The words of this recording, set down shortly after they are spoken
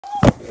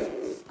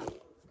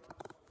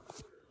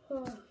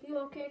You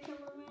okay,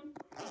 cameraman?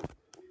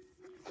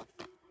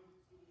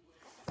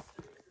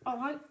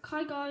 Oh,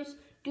 hi guys,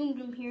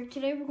 Doom here.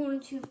 Today we're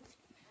going to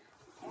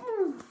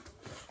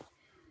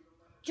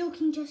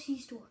Joking Jesse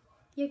store.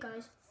 Yeah,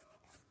 guys.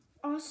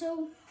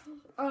 Also,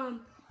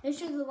 make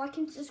sure to like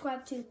and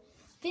subscribe to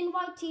Finn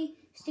YT,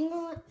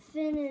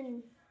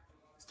 Stingerflynn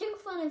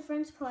and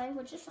Friends Play,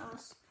 which is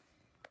us,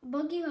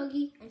 Buggy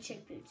Huggy, and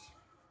Shake Boots.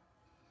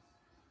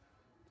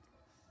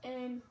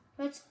 And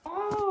let's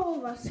all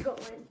of us go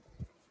in.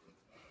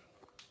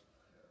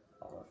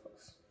 All of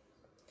us.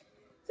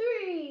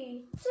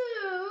 3, 2,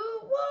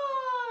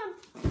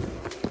 1.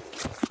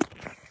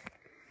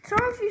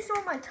 Sorry if you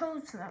saw my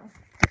toes though.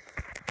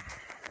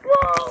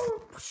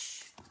 Whoa!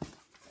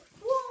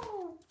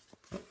 Whoa!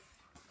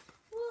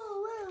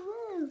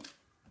 Whoa!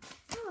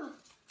 Oh,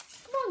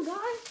 come on,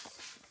 guys.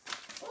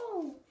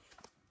 Oh.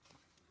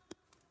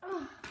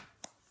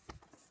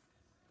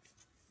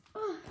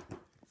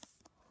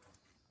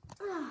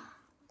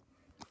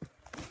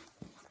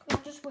 Now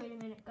just wait a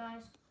minute,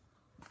 guys.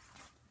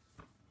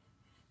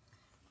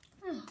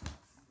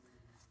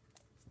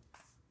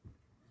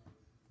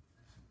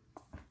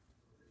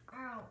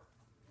 Ow.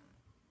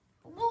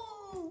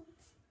 Whoa!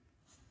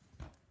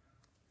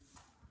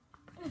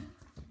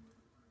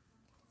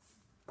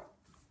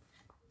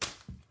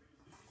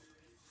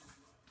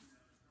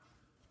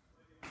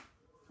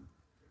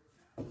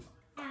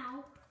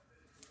 Ow.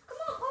 Come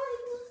on,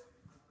 Hollywood.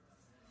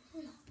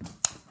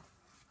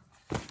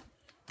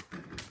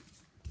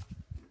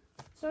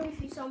 Sorry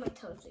if you saw my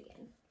toes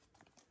again.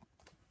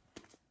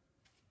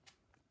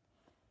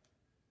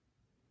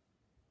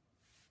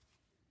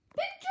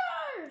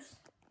 Pictures!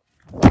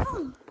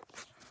 Oh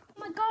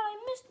my god, I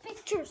missed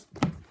pictures.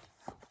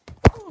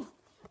 Oh.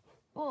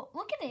 Well,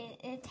 look at it.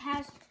 It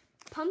has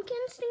Pumpkin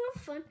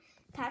Stingerflynn,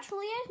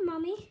 Patchouli as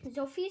Mummy,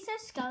 Zophius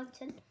as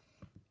Skeleton,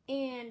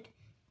 and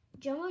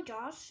Jello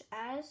Josh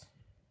as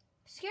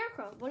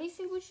Scarecrow. What do you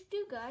think we should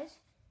do, guys?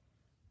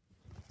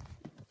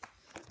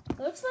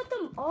 Let's let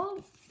them all.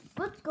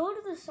 Let's go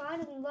to the side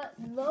and let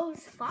those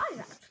 5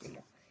 actually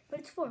go. But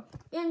it's 4.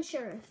 And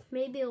Sheriff.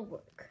 Maybe it'll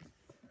work.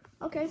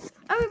 Okay.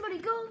 Everybody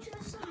go to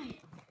the side.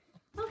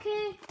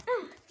 Okay.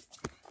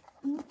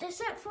 Is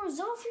that for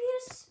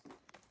Zophius?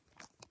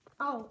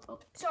 Oh,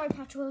 sorry,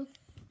 Patchouli.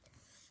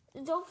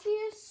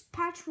 Zophius,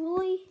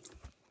 Patchouli,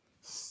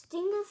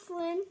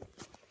 Stingerflynn.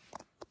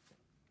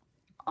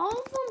 All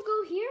of them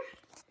go here,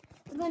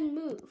 and then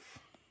move.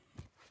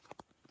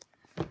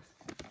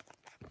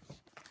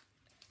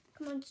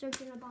 Come on,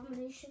 Sergeant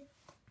Abomination.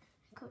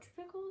 Coach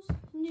Pickles.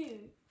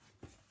 No.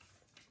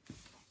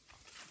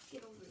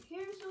 Get over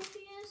here,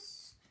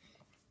 Zophius.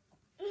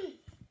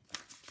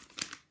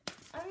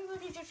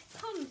 Everybody just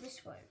come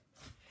this way.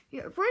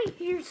 Yeah, right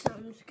here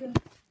sounds good.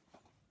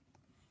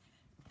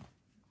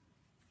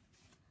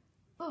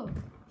 Oh.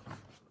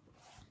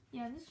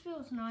 Yeah, this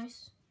feels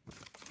nice.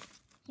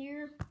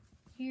 Here,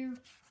 there.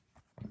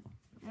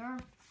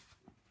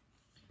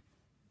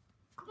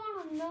 Come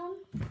on, Unknown.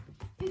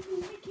 You can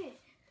make it.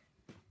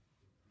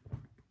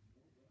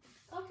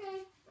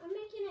 Okay, I'm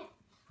making it.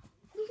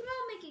 We can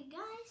all make it,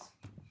 guys.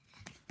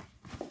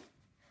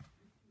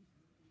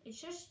 It's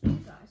just you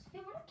guys. Hey,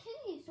 where did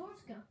Kitty's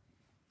doors go?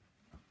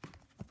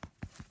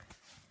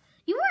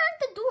 You were at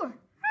the door.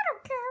 I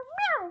don't care.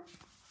 Meow.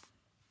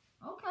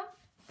 Okay.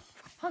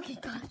 Okay,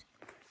 guys.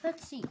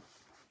 Let's see.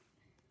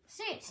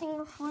 Say it,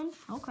 Stingerflynn.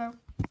 Okay.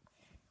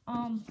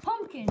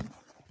 Pumpkin.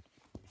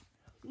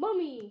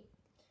 Mummy.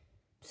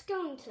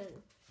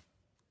 Skeleton.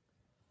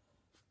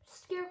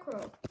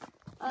 Scarecrow.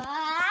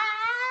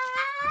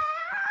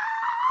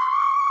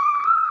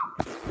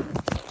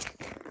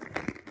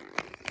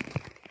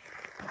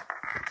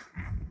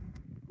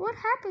 What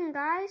happened,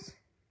 guys?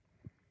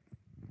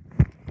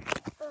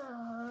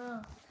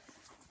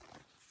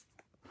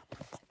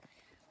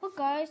 Look,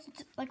 guys,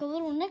 it's like a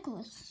little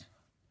necklace.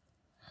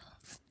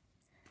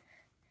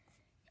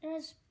 It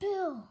has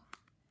Bill.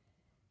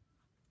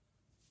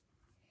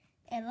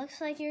 It looks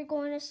like you're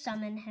going to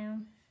summon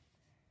him.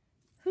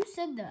 Who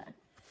said that?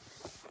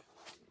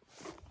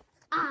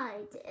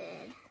 I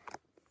did.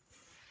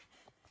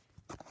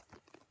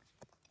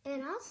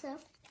 And also,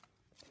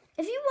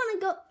 if you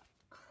want to go,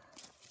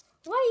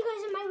 why are you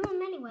guys in my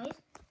room anyways?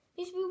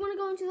 Because we want to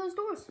go into those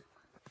doors.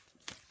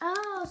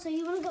 Oh, so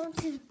you want to go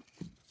into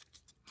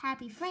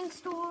Happy Frank's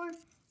store,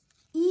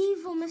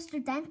 Evil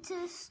Mr.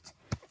 Dentist,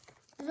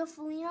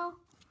 Zoffolino,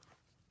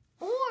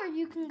 or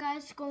you can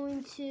guys go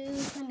into,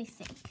 let me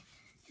think.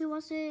 Who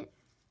was it?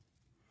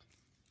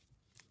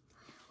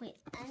 Wait,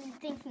 I'm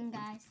thinking,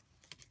 guys.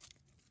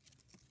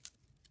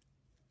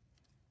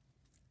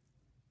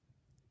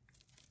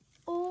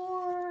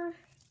 Or,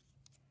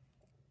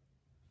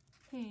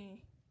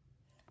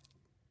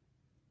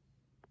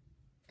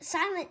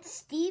 Silent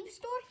Steve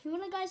store? You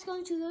want to guys go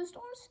into those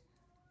stores?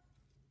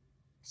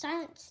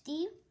 Silent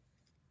Steve?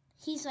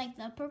 He's like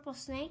the purple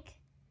snake.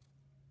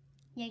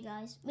 Yeah,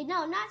 guys. But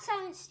no, not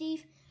Silent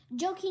Steve.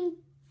 Joking,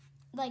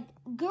 like,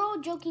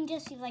 girl Joking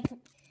Jesse, like,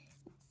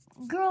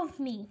 girl of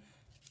me.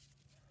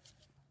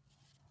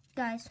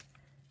 Guys.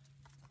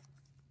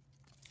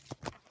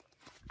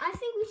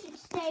 think we should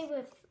stay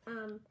with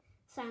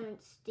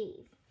Silent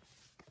Steve.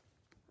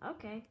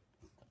 Okay.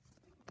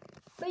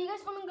 But you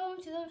guys want to go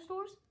into those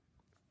stores?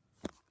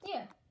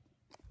 Yeah.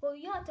 Well,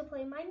 you have to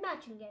play my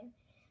matching game.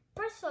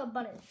 Press the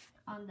button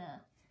on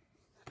the...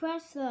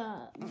 Press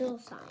the bill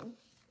sign.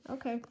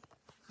 Okay.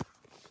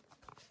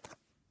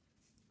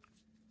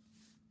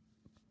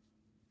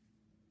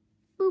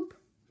 Boop.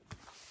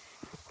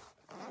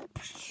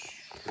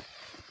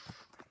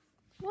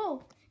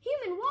 Whoa.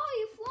 Human, why are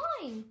you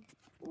flying?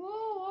 Whoa,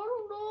 I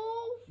don't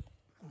know.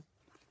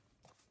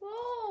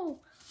 Whoa.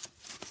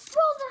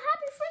 Whoa, the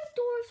Happy Frank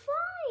door is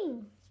flying.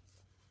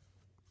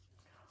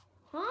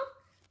 Huh?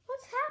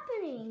 What's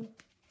happening?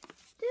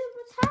 Dude,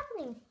 what's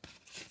happening?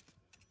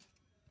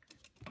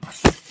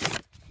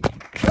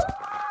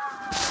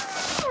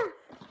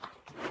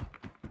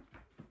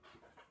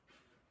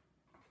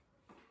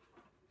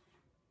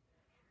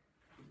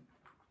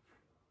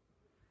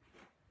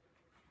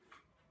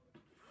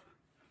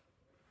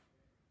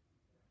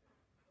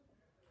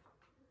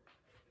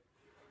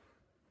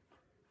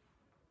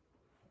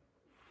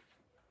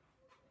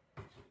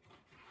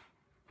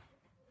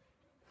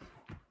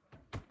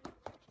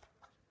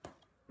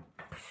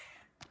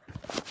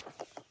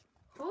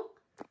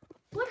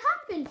 What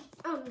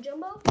happened,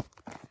 Jumbo?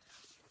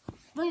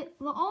 Wait,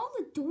 well, all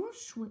the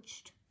doors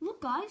switched.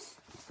 Look, guys.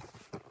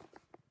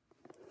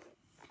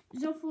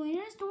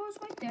 Zofalina's door is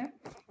right there.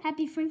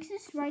 Happy Frank's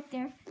is right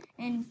there.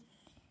 And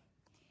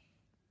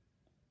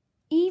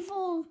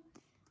evil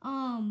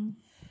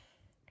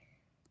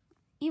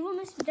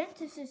Mr.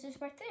 Dentist is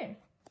right there.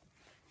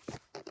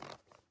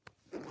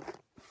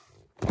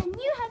 And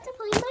you have to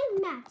play my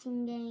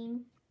matching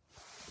game.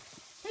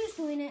 Who's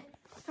doing it?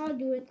 I'll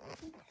do it.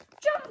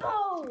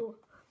 Jumbo!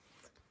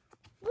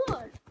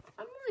 What?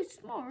 I'm really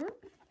smart.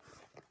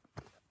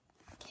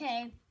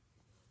 Okay,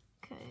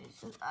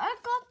 so I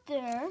got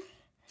there.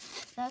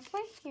 That's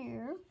right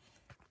here.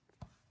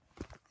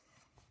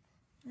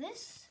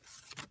 This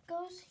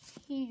goes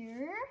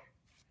here.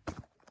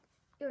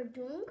 You're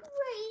doing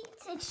great.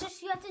 It's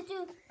just you have to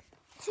do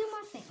 2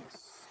 more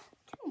things.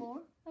 2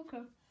 more?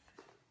 Okay.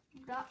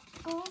 That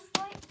goes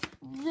right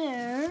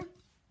there.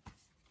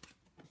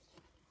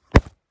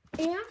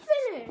 And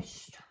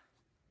finished.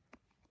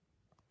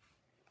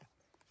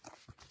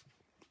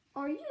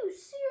 Are you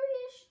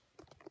serious?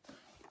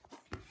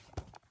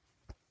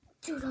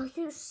 Dude, are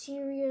you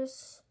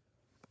serious?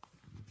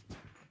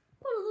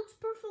 Well, it looks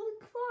perfectly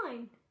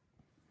fine.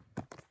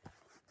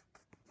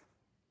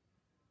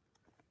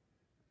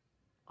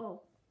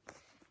 Oh.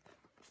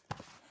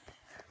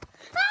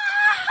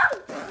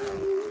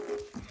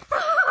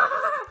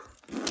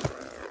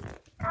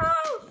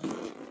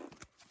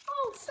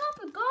 Oh, stop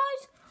it,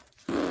 guys.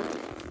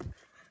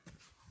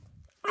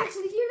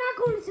 Actually, you're not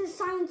going to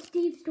Silent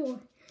Steve's store.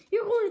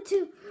 You're going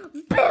to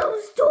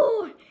Bill's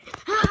store.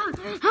 I'm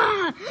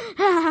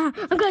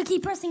going to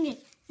keep pressing it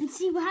and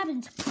see what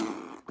happens.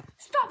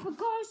 Stop it,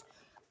 guys.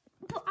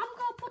 I'm going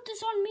to put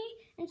this on me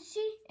and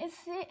see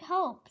if it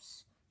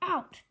helps.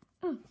 Out.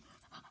 I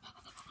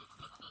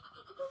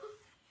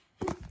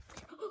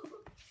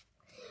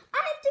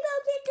have to go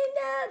get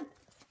them.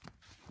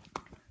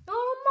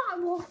 Oh, my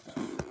God.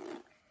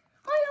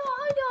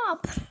 Hurry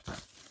up.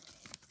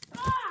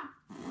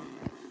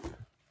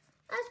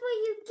 That's what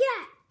you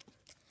get.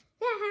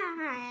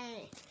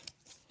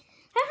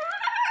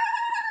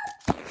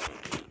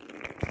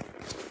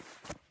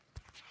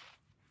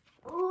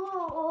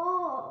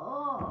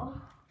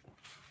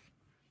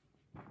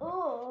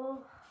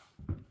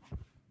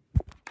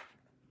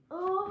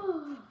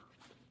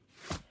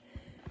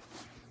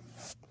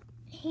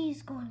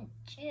 He's going to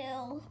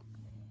jail.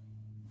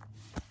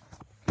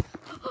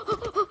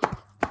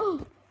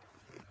 Oh.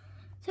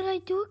 Did I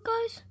do it,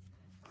 guys?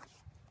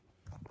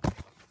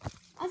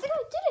 I think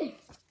I did it.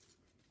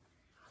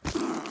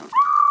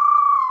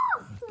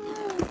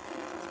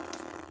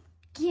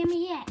 Give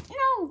me it.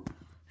 No.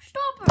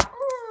 Stop it.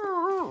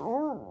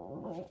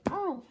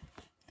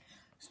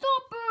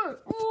 Stop it.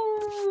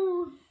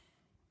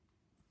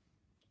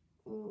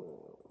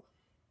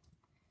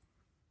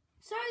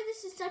 Sorry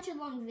this is such a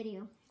long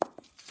video.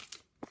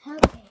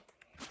 Okay.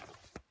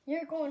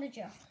 You're going to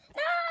jail.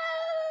 No!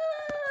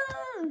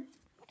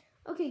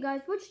 Okay,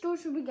 guys, which store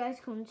should we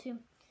guys go into?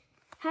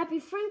 Happy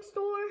Frank's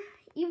store,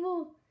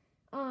 evil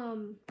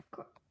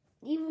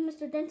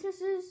Mr.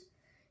 Dentist's,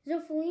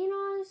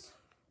 Zofalina's.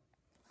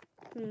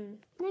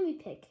 Let me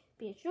pick.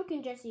 Because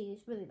Joking Jesse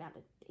is really bad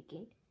at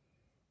picking.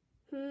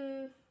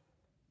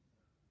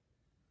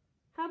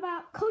 How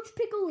about Coach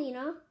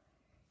Piccolina?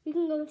 We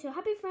can go to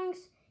Happy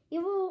Frank's,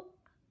 evil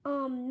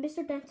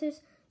Mr.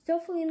 Dentist,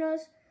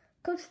 Zofalina's,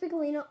 Coach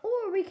Piccolina,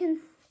 or we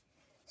can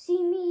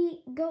see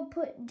me go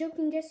put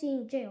Joking Jesse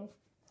in jail.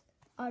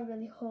 I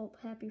really hope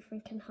Happy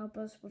Frank can help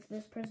us with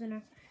this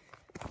prisoner.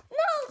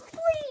 No,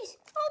 please!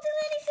 I'll do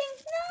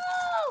anything!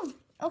 No!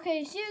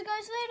 Okay, see you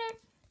guys later.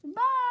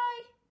 Bye!